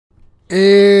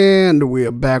And we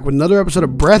are back with another episode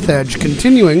of Breathedge,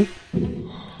 continuing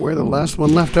where the last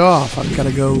one left off. I've got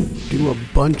to go do a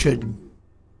bunch of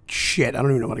shit. I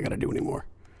don't even know what I got to do anymore.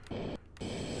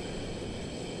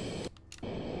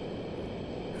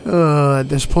 At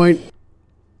this point,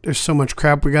 there's so much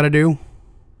crap we got to do.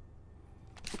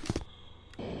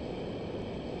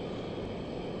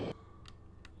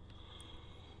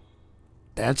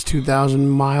 That's 2,000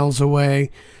 miles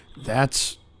away.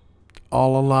 That's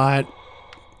all a lot.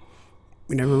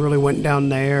 We never really went down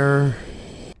there.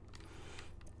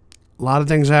 A lot of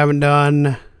things I haven't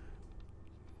done.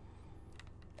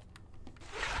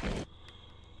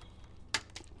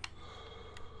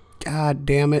 God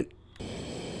damn it.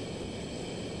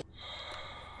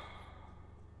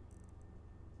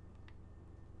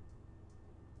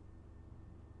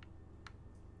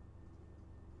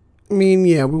 I mean,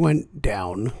 yeah, we went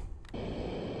down.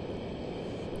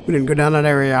 We didn't go down that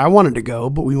area I wanted to go,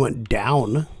 but we went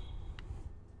down.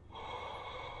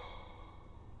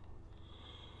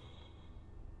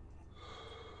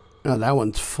 Oh, that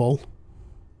one's full.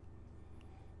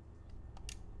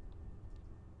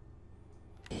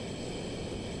 I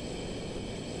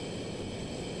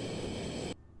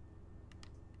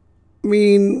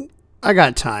mean, I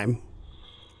got time.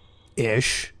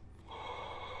 Ish.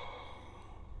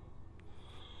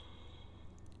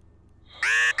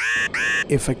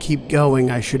 If I keep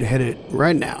going, I should hit it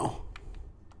right now.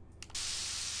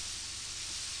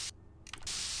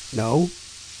 No.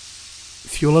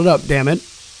 Fuel it up, damn it.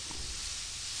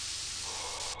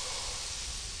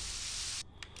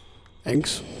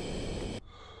 Thanks.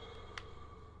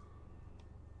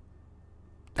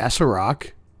 That's a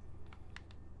rock.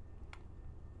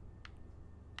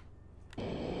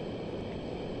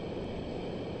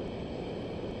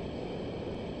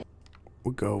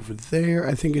 We'll go over there.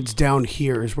 I think it's down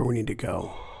here is where we need to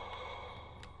go.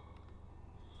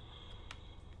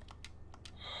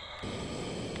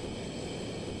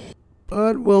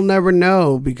 But we'll never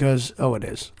know because... Oh, it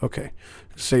is. Okay.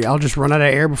 So I'll just run out of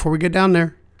air before we get down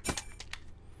there.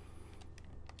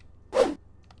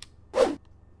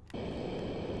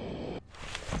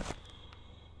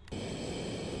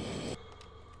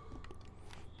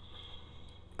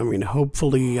 I mean,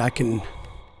 hopefully I can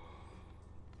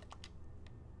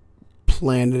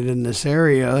plant it in this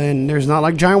area and there's not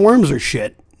like giant worms or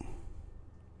shit.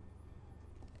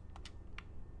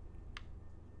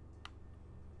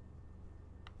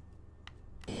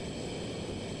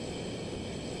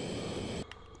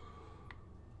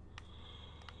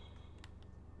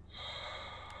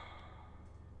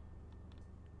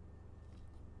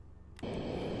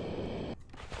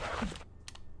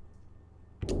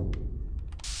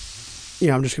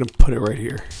 Yeah, I'm just going to put it right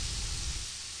here.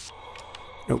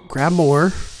 No, grab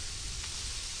more.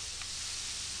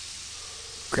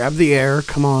 Grab the air,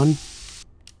 come on.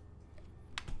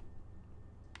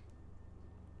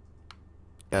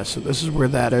 Yeah, so this is where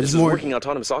that is. This is more working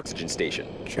autonomous oxygen station.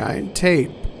 Giant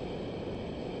tape.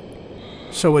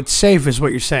 So it's safe is what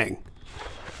you're saying.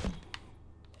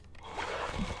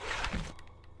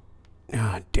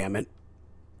 Ah, damn it.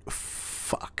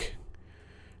 Fuck.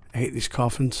 I hate these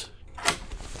coffins.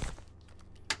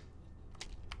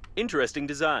 Interesting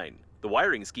design. The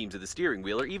wiring schemes of the steering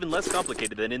wheel are even less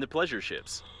complicated than in the pleasure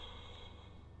ships.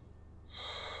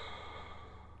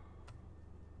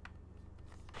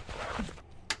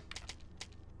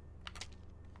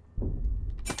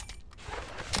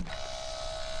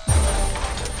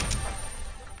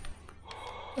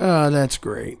 Oh, that's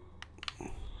great.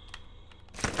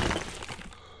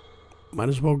 Might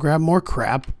as well grab more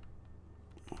crap.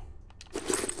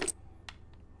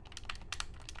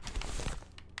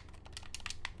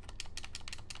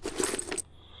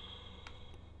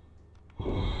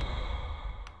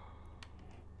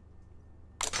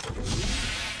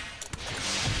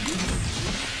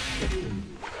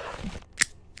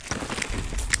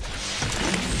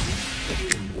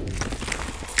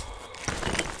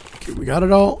 We got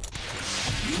it all.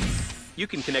 You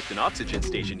can connect an oxygen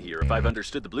station here if I've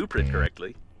understood the blueprint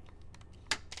correctly.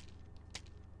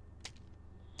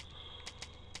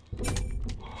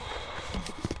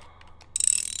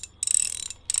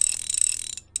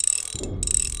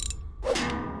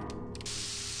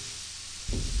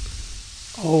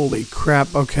 Holy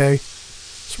crap, okay.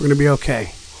 So we're gonna be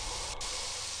okay.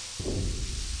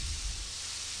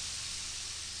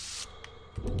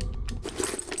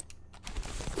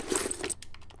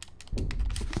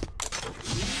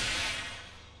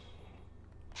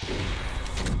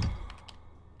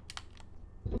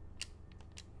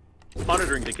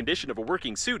 Monitoring the condition of a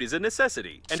working suit is a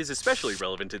necessity, and is especially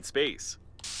relevant in space.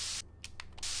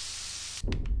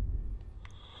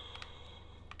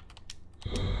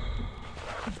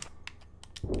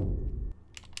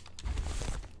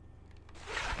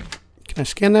 I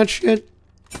scan that shit?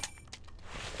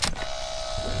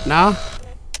 Nah.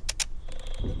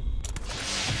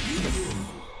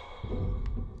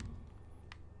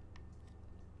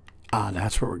 Ah,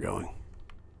 that's where we're going.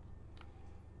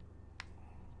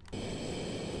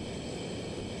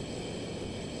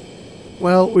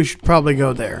 Well, we should probably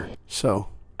go there, so.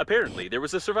 Apparently, there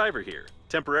was a survivor here,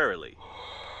 temporarily.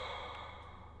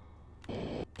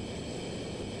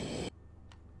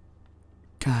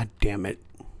 God damn it.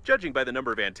 Judging by the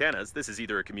number of antennas, this is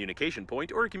either a communication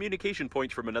point or a communication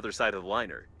point from another side of the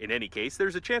liner. In any case,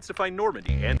 there's a chance to find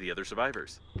Normandy and the other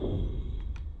survivors.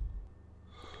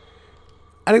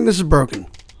 I think this is broken.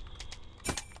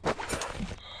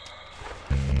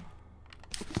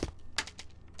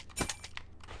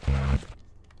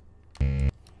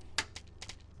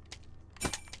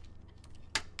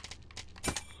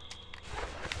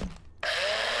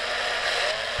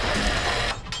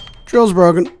 Drill's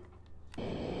broken.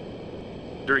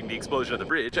 During the explosion of the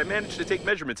bridge, I managed to take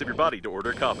measurements of your body to order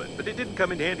a coffin, but it didn't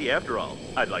come in handy after all.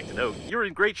 I'd like to note, you're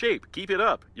in great shape. Keep it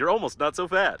up. You're almost not so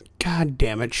fat. God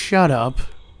damn it, shut up.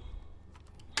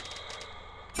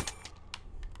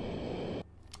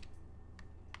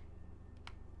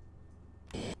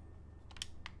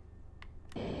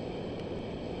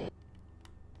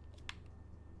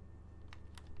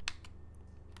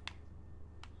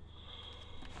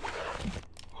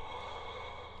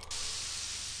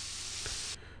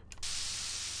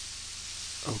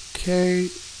 Okay.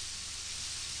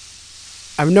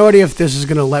 I have no idea if this is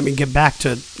going to let me get back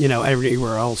to, you know,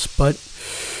 everywhere else, but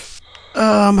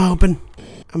I'm hoping.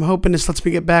 I'm hoping this lets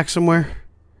me get back somewhere.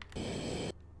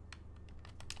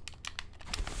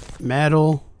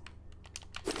 Metal.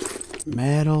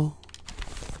 Metal.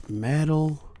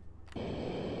 Metal.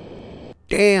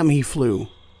 Damn, he flew.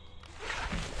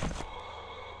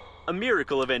 A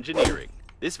miracle of engineering.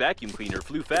 This vacuum cleaner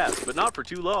flew fast, but not for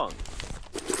too long.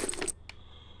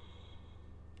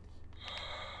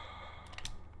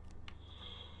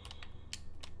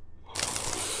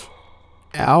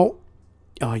 Ow.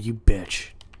 Oh, you bitch.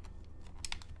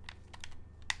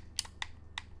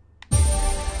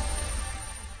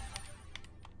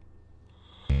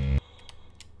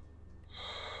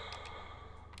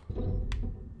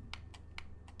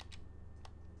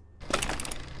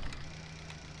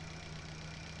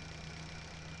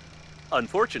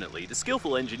 Unfortunately, the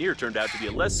skillful engineer turned out to be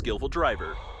a less skillful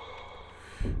driver.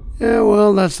 Yeah,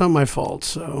 well, that's not my fault,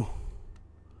 so...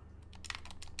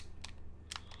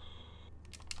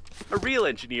 A real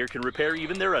engineer can repair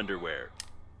even their underwear.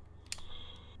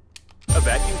 A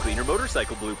vacuum cleaner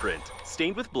motorcycle blueprint.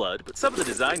 Stained with blood, but some of the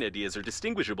design ideas are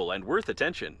distinguishable and worth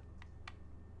attention.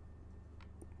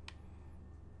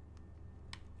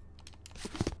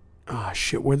 Oh,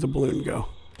 shit, where'd the balloon go?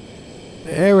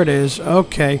 There it is.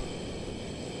 Okay.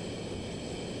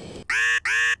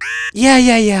 Yeah,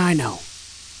 I know.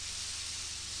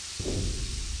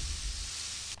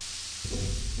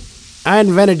 I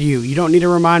invented you. You don't need to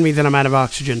remind me that I'm out of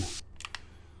oxygen.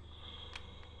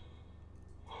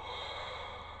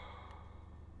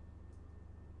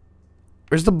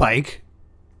 Where's the bike?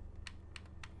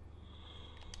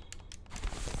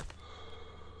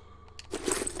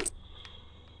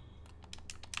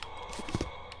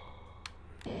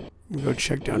 Let me go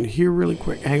check down here really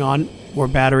quick. Hang on. More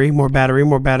battery, more battery,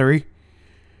 more battery.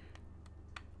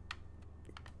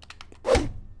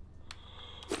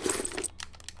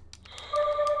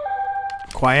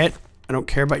 Quiet. I don't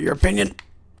care about your opinion.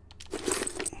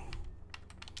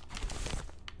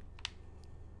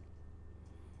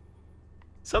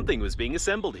 Something was being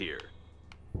assembled here.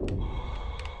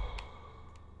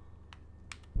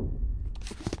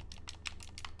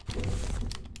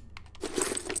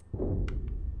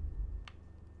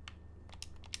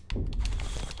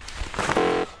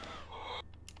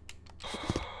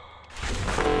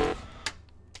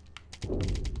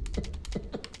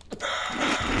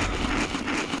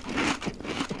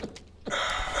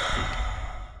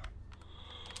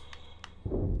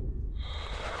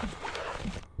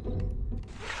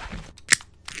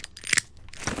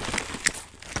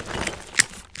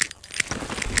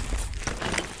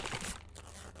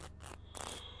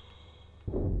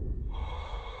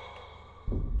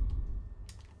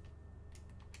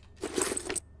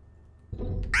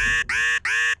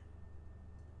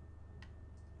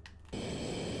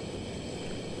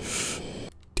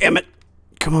 Damn it.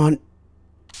 Come on.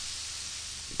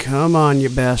 Come on, you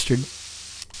bastard.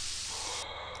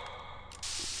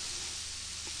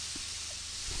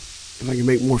 If I can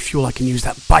make more fuel, I can use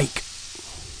that bike.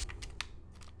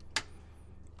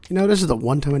 You know, this is the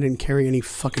one time I didn't carry any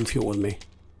fucking fuel with me.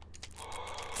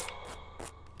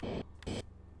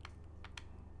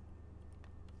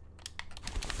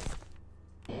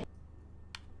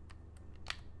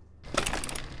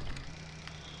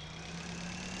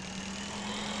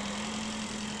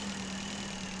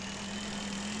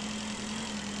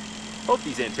 Hope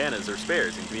these antennas are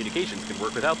spares and communications can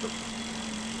work without them.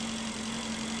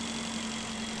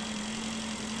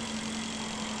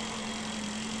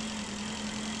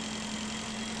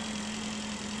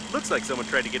 Looks like someone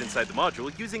tried to get inside the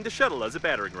module using the shuttle as a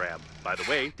battering ram. By the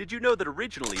way, did you know that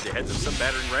originally the heads of some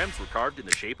battering rams were carved in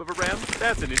the shape of a ram?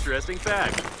 That's an interesting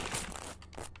fact.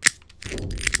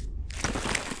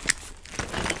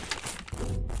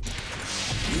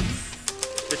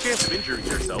 The chance of injuring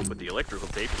yourself with the electrical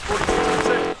tape is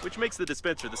 46%, which makes the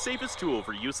dispenser the safest tool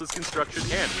for useless construction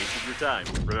and wasting your time.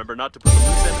 Remember not to put the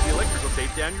loose end of the electrical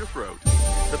tape down your throat.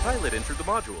 The pilot entered the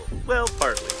module. Well,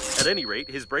 partly. At any rate,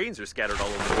 his brains are scattered all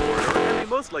over the corridor, and they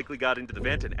most likely got into the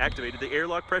vent and activated the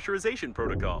airlock pressurization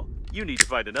protocol. You need to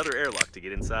find another airlock to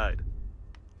get inside.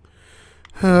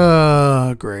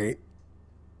 Great.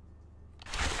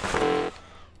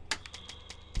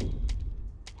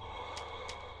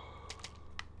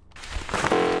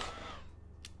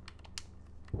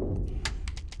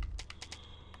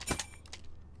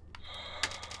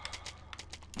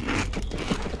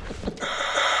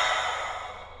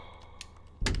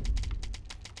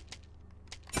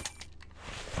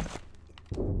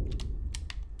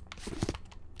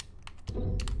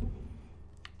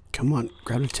 Come on,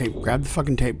 grab the tape. Grab the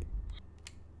fucking tape.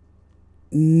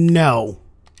 No.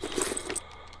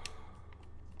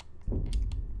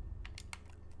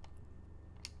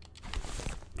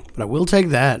 But I will take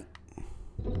that.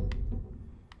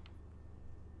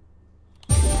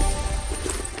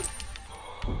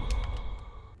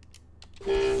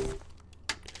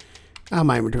 Ah,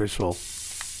 my inventory's full.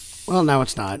 Well, now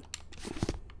it's not.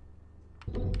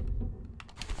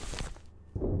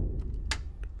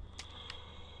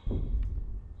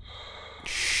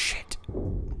 Shit.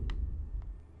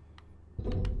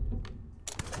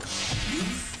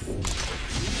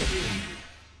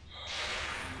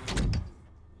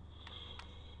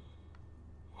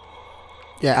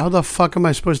 Yeah, how the fuck am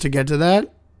I supposed to get to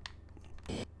that?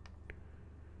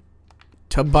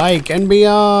 To bike and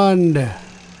beyond.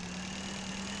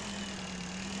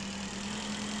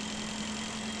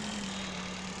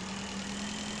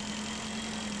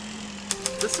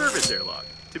 The service airlock.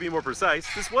 To be more precise,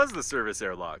 this was the service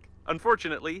airlock.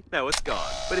 Unfortunately, now it's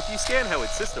gone. But if you scan how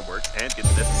its system works and get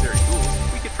the necessary tools,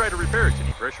 we could try to repair it to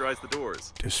depressurize the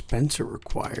doors. Dispenser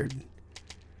required.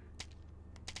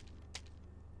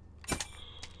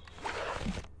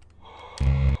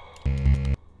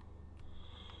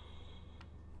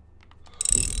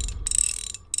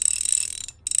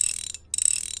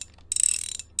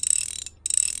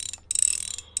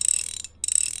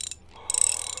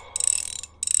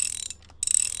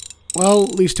 Well,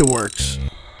 at least it works.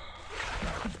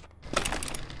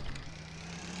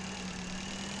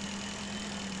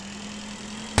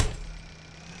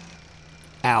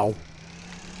 Ow.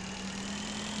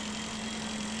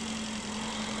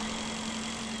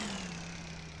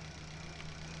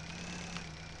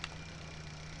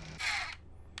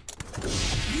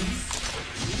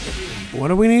 What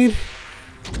do we need?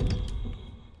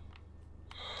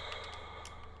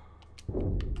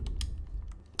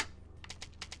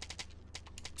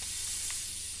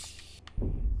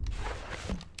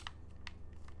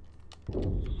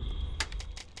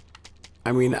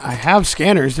 I mean, I have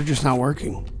scanners, they're just not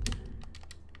working.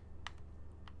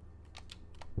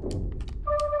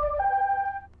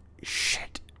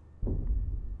 Shit.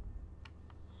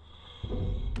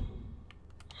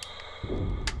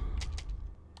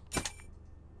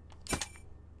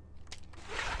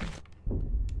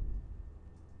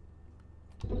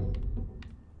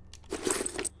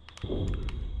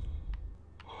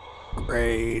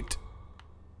 Great.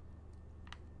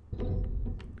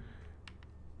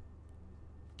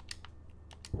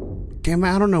 Damn it,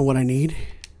 I don't know what I need.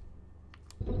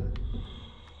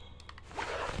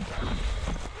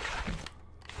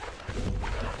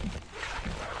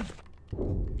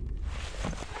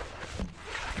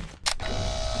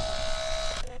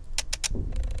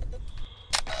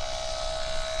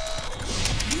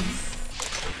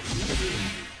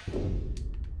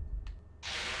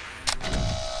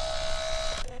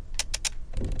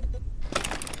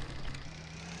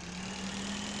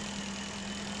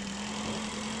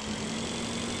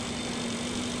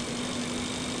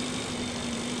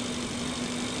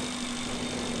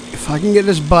 If I can get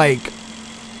this bike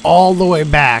all the way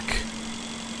back,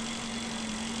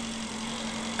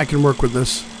 I can work with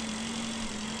this.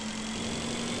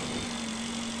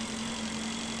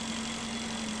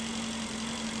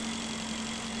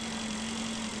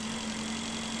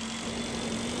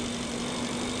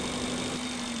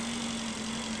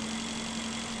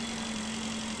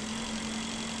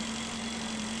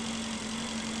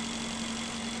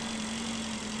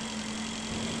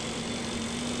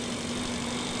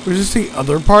 Was this the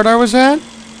other part I was at?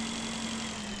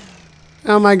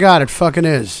 Oh my god, it fucking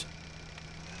is.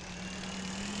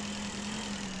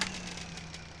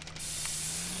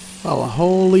 Oh,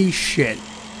 holy shit.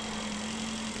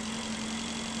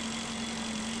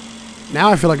 Now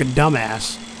I feel like a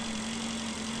dumbass.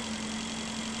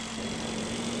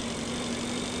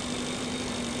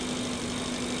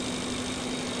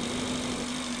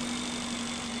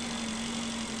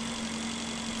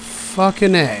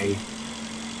 Fucking A.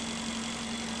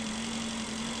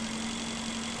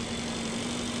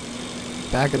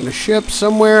 Back in the ship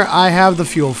somewhere, I have the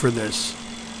fuel for this.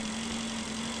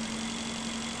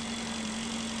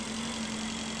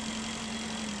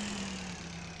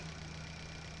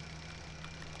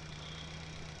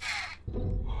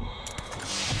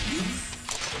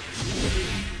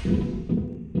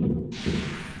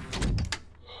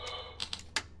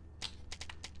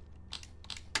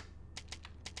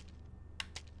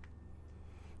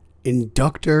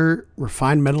 Inductor,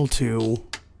 refined metal 2.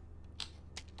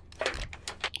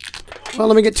 Well,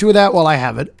 let me get 2 of that while I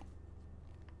have it.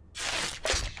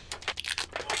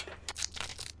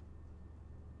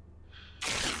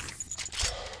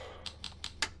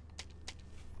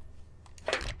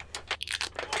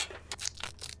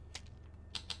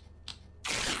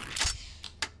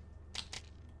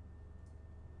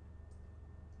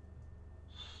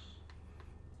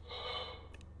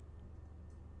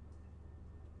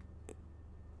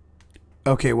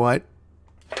 Okay, what?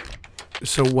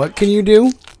 So what can you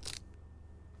do?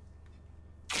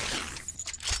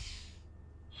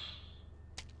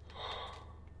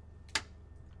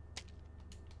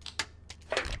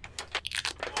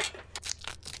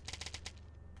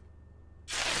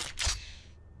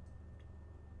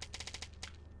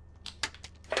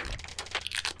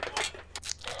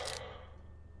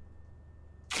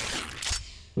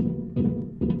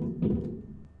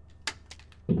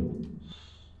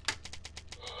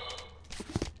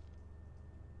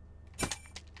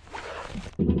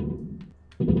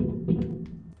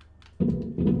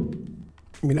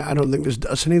 I mean, I don't think this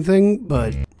does anything,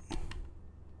 but...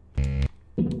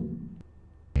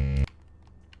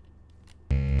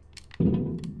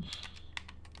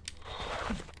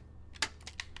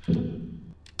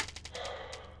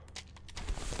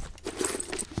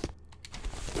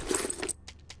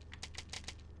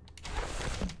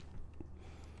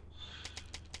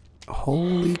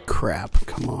 Holy crap,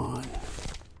 come on.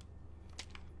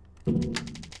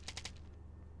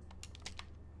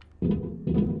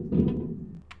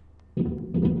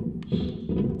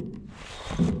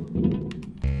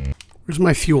 Where's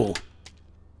my fuel?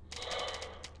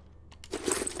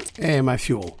 Hey, my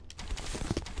fuel.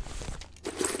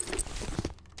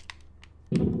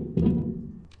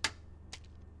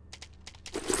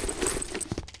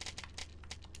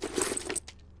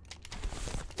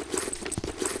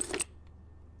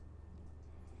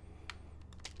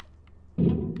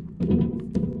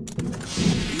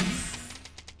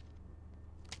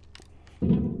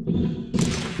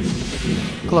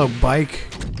 Hello, bike.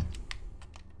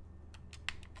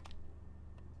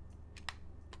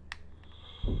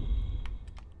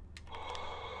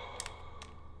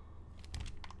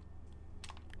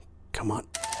 Come on.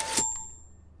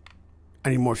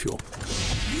 I need more fuel.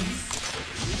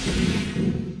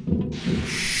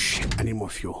 Shit, I need more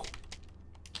fuel.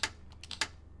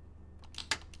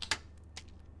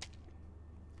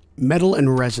 Metal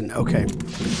and resin, okay.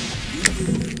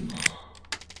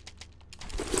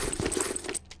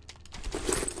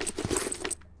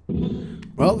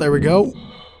 Well, there we go.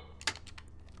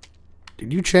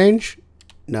 Did you change?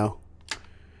 No.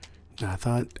 No, I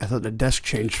thought the desk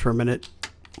changed for a minute.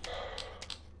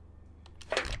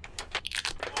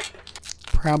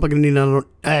 Probably gonna need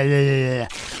another.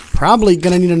 Probably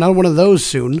gonna need another one of those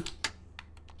soon.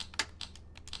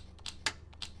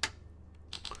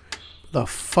 The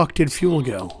fuck did fuel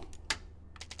go?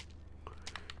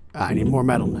 I need more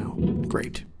metal now.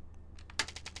 Great.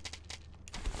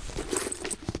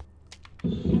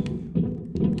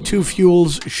 Two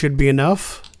fuels should be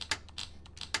enough.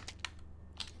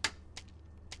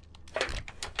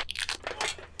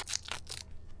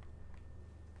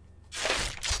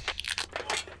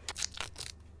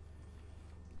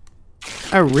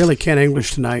 I really can't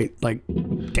English tonight. Like,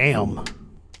 damn.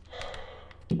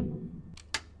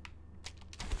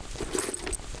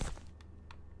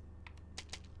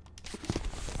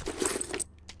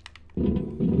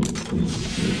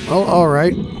 Well, all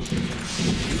right.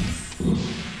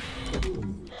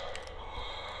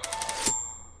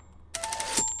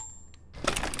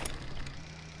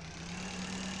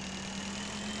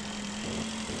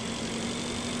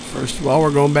 First of all,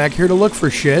 we're going back here to look for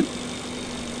shit.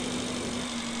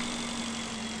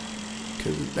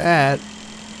 that.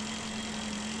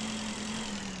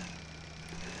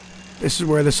 This is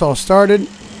where this all started.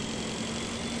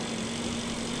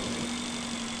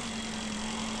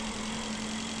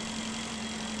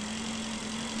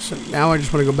 So now I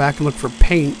just want to go back and look for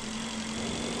paint.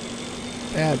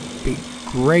 That'd be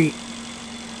great.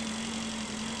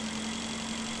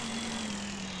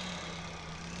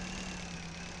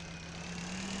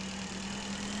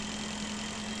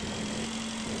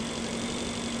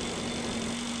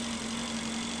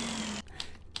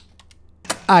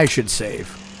 I should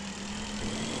save.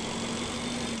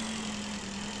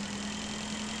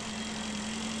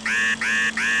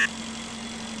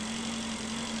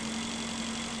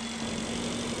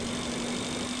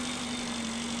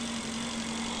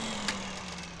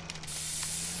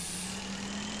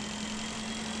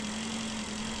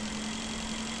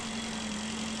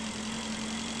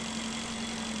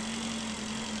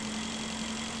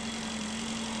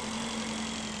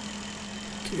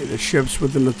 Okay, the ship's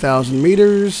within 1,000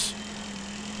 meters.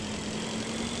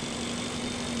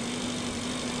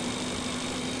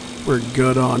 We're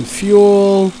good on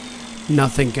fuel.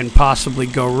 Nothing can possibly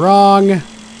go wrong. I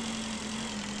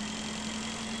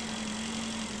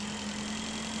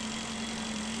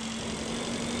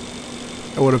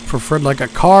would have preferred like a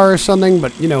car or something,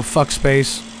 but you know, fuck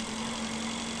space.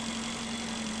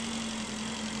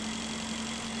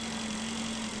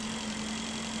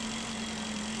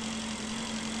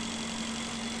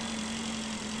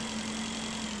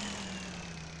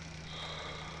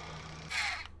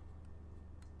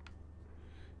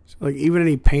 Like, even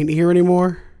any paint here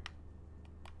anymore?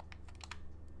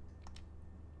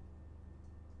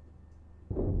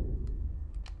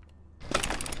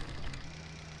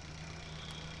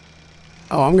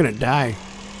 Oh, I'm gonna die.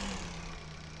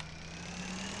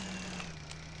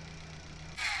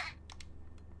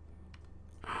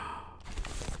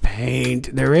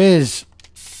 Paint. There is.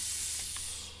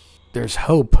 There's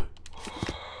hope.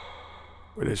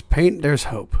 Where there's paint, there's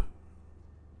hope.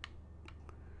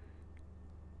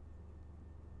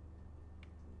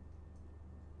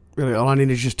 Really, all I need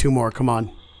is just 2 more. Come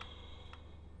on.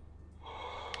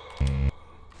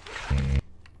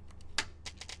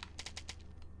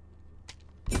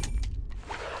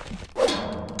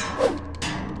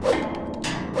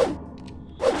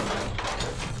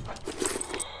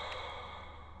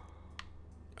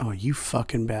 Oh, you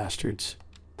fucking bastards.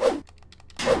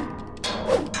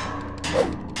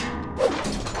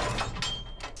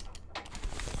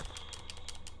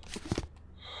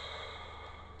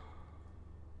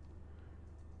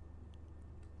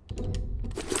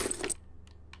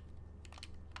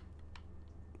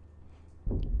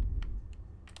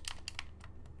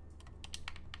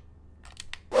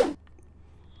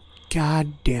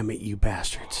 God damn it, you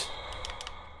bastards.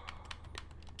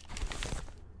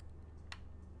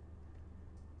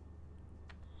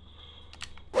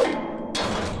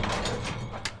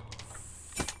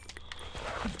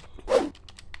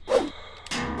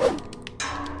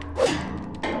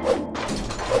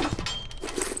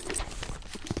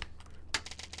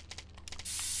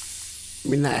 I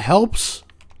mean, that helps.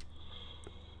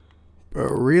 But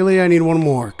really, I need 1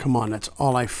 more. Come on, that's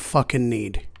all I fucking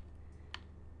need.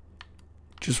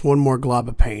 Just 1 more glob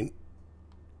of paint.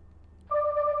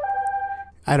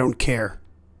 I don't care.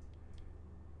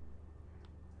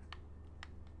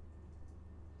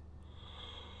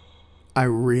 I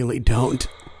really don't.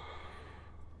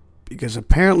 Because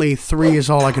apparently 3 is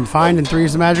all I can find and 3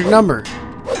 is the magic number.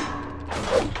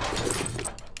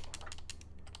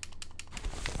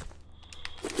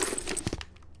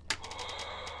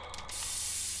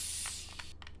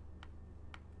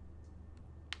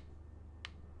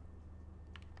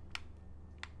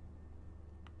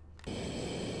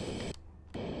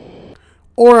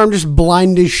 Or I'm just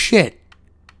blind as shit.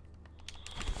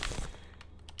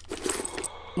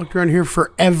 Looked around here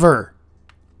forever.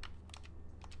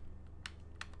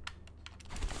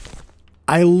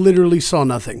 I literally saw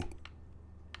nothing.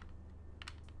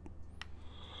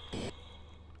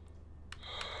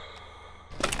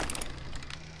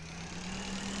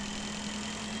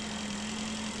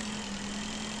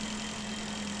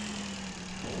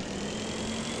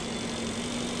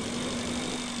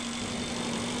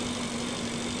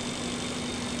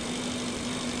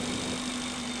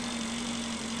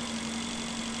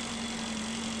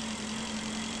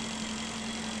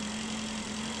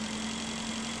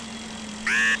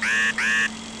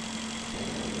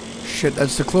 Shit,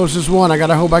 that's the closest one. I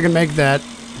gotta hope I can make that.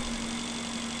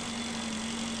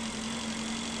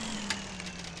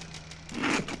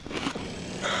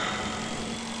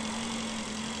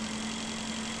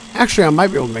 Actually, I might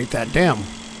be able to make that. Damn.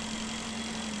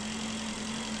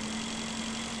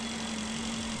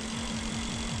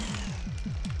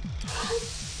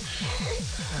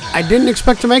 I didn't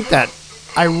expect to make that.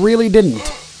 I really didn't.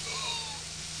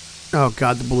 Oh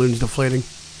god, the balloon's deflating.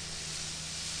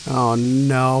 Oh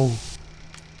no.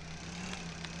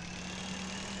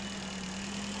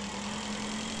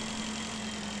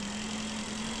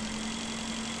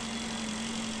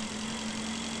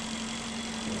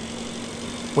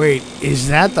 Wait, is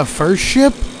that the first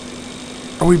ship?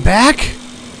 Are we back?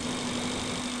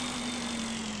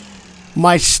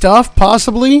 My stuff,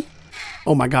 possibly?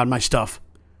 Oh my god, my stuff.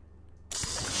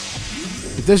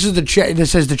 If this is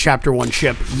this is the chapter 1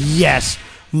 ship. Yes,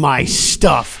 my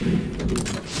stuff.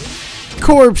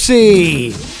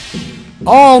 Corpsey!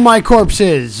 All my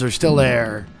corpses are still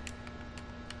there.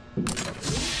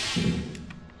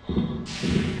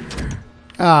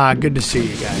 Ah, good to see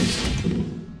you guys.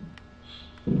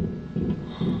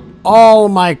 All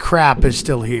my crap is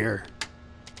still here.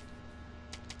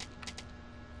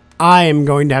 I am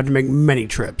going to have to make many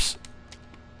trips.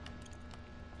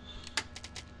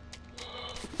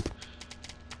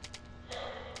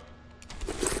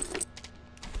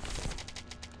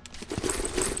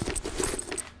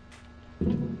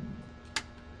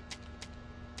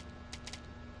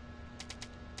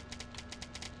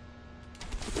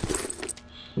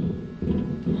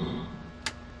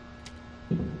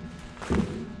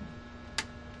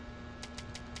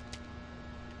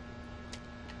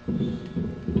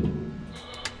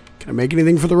 Can I make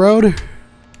anything for the road?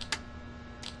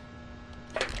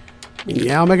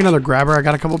 Yeah, I'll make another grabber. I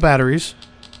got a couple batteries.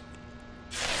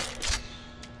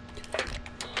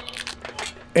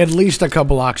 At least a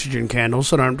couple oxygen candles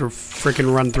so I don't have to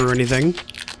freaking run through anything.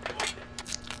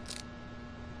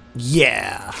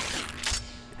 Yeah.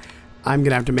 I'm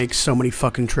gonna have to make so many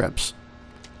fucking trips.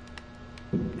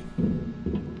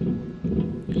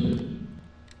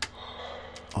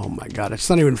 Oh my god, it's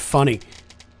not even funny.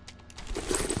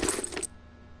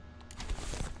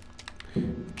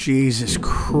 Jesus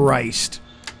Christ.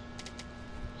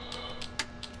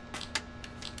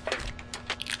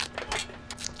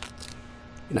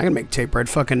 And I'm gonna make tape right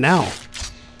fucking now.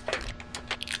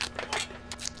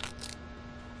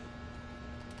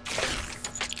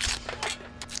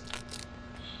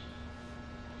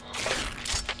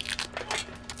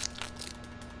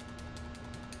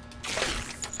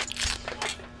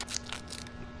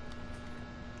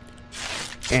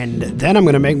 And then I'm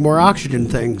going to make more oxygen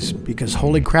things, because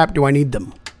holy crap do I need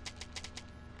them.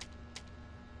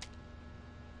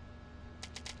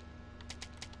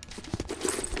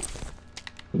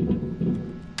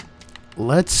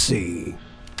 Let's see.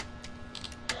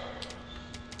 I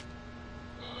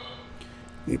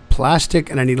need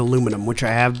plastic and I need aluminum, which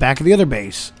I have back at the other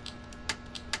base.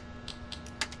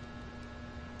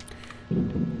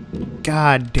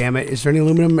 God damn it. Is there any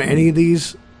aluminum in any of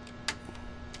these?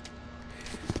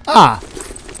 Ah,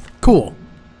 cool.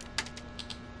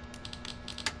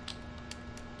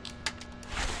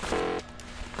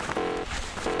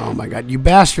 Oh my god, you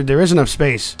bastard, there is enough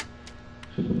space.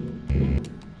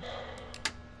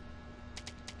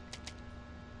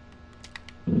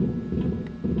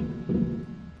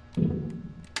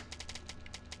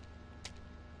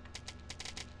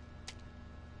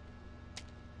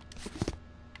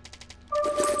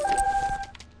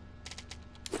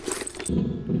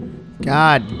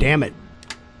 God damn it.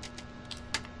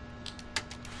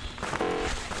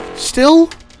 Still?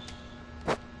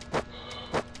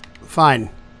 Fine.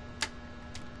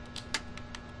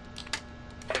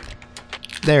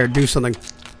 There, do something.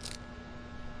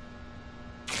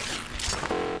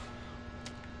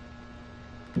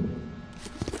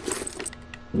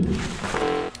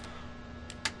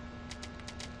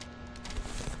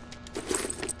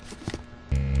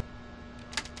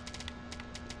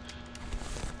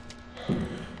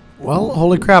 Well,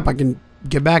 holy crap, I can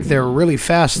get back there really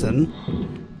fast then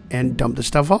and dump the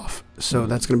stuff off. So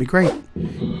that's going to be great.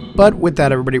 But with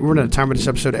that, everybody, we're running out of time for this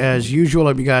episode as usual.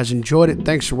 I hope you guys enjoyed it.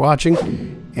 Thanks for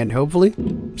watching. And hopefully,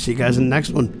 see you guys in the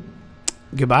next one.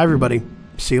 Goodbye, everybody.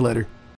 See you later.